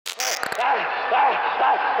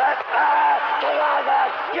Come on, man.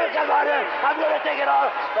 You come on in. I'm going to take it all,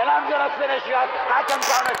 and I'm going to finish you up. I can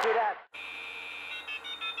promise you that.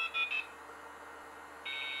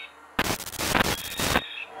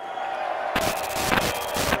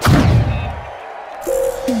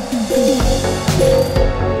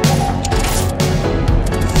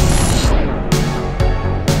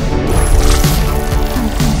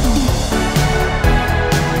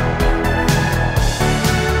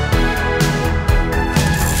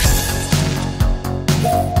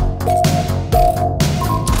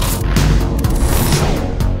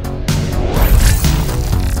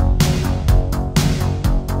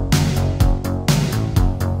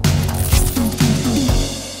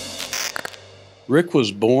 Rick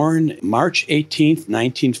was born March 18th,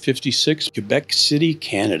 1956, Quebec City,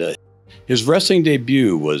 Canada. His wrestling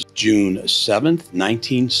debut was June 7th,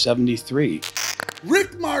 1973.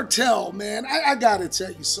 Rick Martel, man, I gotta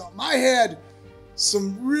tell you something. I had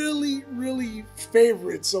some really, really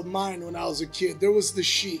favorites of mine when I was a kid. There was the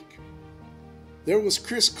Sheik, there was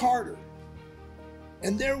Chris Carter,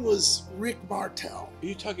 and there was Rick Martel. Are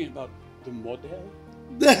you talking about the model?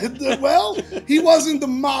 Well, he wasn't the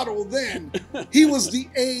model then. He was the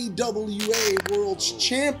AWA World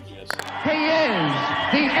Champion. He is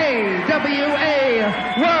the AWA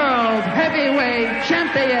World Heavyweight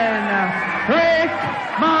Champion, Rick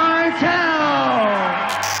Martel.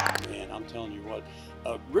 Man, I'm telling you what,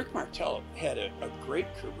 Rick Martel had a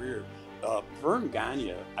great career. Vern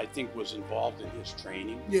Gagne, I think, was involved in his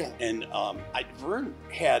training. Yeah. And Vern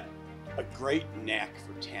had a great knack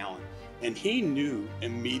for talent. And he knew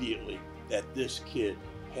immediately that this kid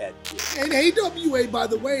had it. And AWA, by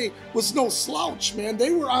the way, was no slouch, man.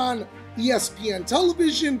 They were on ESPN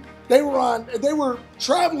television. They were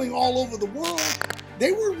traveling all over the world.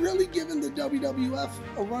 They were really giving the WWF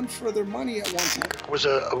a run for their money at one time. Was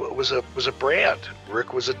a brand.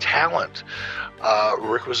 Rick was a talent.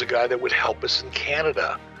 Rick was a guy that would help us in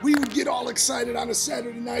Canada. We would get all excited on a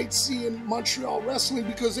Saturday night seeing Montreal wrestling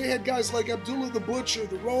because they had guys like Abdullah the Butcher,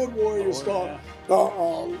 the Road Warriors,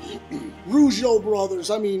 Rougeau brothers.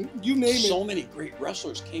 I mean, you name it. So many great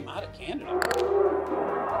wrestlers came out of Canada.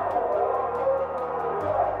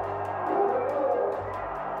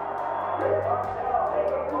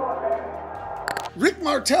 Rick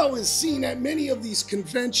Martel is seen at many of these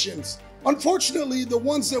conventions. Unfortunately, the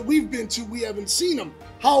ones that we've been to, we haven't seen him.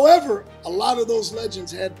 However, a lot of those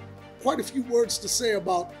legends had quite a few words to say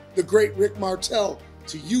about the great Rick Martel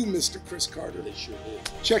to you, Mr. Chris Carter. They sure did.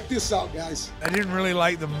 Check this out, guys. I didn't really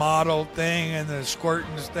like the model thing and the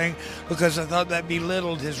squirting thing because I thought that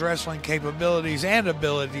belittled his wrestling capabilities and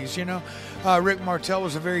abilities, you know. Rick Martel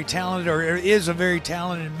was a very talented, or is a very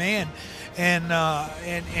talented man. And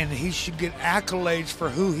he should get accolades for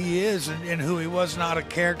who he is and who he was, not a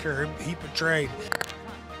character he portrayed.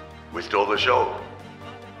 We stole the show.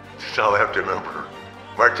 That's all I have to remember.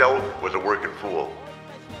 Martel was a working fool.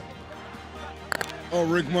 Oh,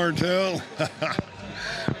 Rick Martel.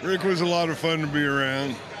 Rick was a lot of fun to be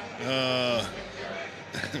around.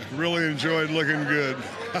 Really enjoyed looking good.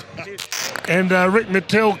 And Rick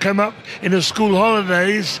Martel came up in his school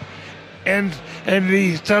holidays, and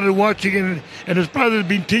he started watching, and his brother had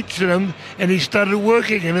been teaching him, and he started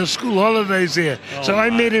working in his school holidays there. Oh, so I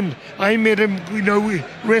met him, you know, we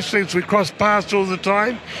wrestlers, we crossed paths all the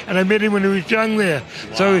time, and I met him when he was young there.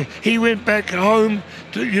 Wow. So he went back home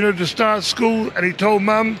to start school, and he told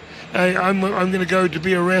Mum, hey, I'm going to go to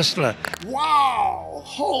be a wrestler. Wow,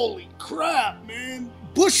 holy crap, man.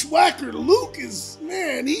 Bushwhacker Luke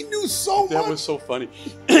man, he knew so much. That was so funny.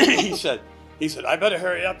 He said, I better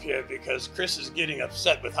hurry up here because Chris is getting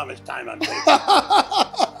upset with how much time I'm taking.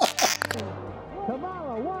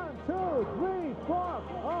 Tomorrow, 1, 2, 3, 4.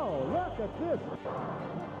 Oh, look at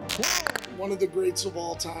this. One of the greats of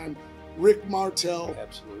all time, Rick Martel.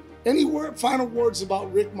 Absolutely. Any final words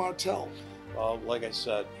about Rick Martel? Like I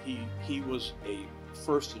said, he was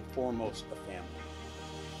first and foremost a family.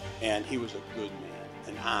 And he was a good man,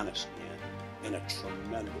 an honest man, and a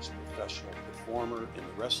tremendous professional performer in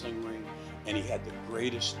the wrestling ring. And he had the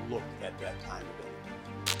greatest look at that time of it.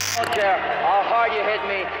 I don't care how hard you hit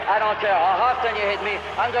me. I don't care how often you hit me.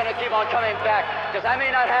 I'm going to keep on coming back because I may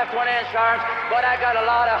not have 20-inch arms, but I got a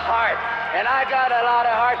lot of heart. And I got a lot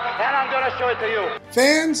of heart, and I'm going to show it to you.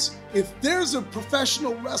 Fans, if there's a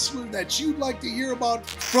professional wrestler that you'd like to hear about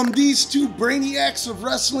from these two brainiacs of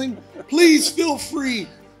wrestling, please feel free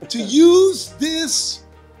to use this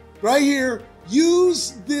right here.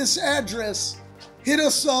 Use this address. Hit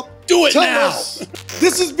us up. Do it now.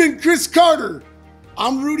 This has been Chris Carter.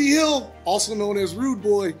 I'm Rudy Hill, also known as Rude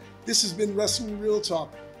Boy. This has been Wrestling Real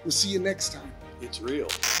Talk. We'll see you next time. It's real.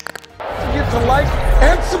 forget to like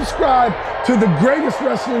and subscribe to the greatest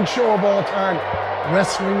wrestling show of all time,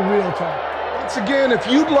 Wrestling Real Talk. Once again, if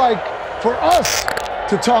you'd like for us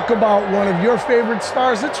to talk about one of your favorite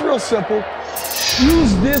stars, it's real simple.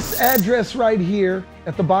 Use this address right here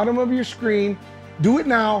at the bottom of your screen. Do it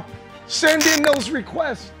now. Send in those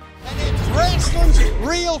requests. And it's Wrestling's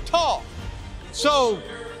Real Talk. So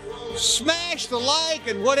smash the like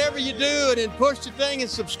and whatever you do, and then push the thing and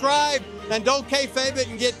subscribe, and don't kayfabe it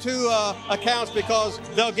and get two accounts, because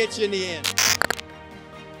they'll get you in the end.